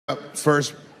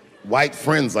First white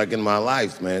friends like in my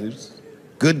life, man. He's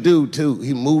a good dude too.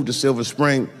 He moved to Silver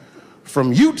Spring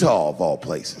from Utah of all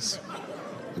places.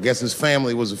 I guess his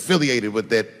family was affiliated with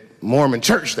that Mormon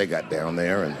church they got down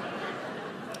there, and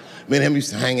me and him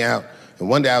used to hang out. And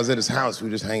one day I was at his house, we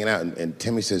were just hanging out, and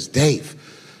Timmy says, "Dave,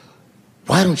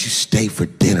 why don't you stay for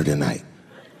dinner tonight?"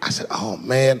 I said, "Oh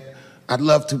man, I'd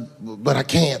love to, but I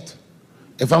can't.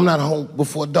 If I'm not home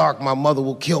before dark, my mother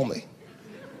will kill me."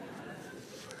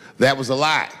 That was a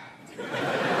lie.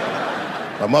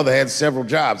 My mother had several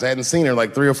jobs. I hadn't seen her in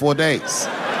like 3 or 4 days.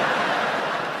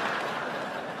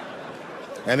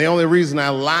 And the only reason I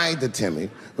lied to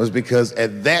Timmy was because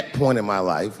at that point in my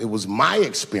life, it was my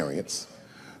experience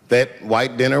that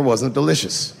white dinner wasn't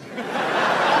delicious.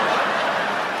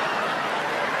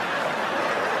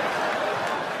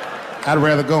 I'd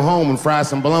rather go home and fry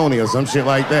some bologna or some shit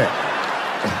like that.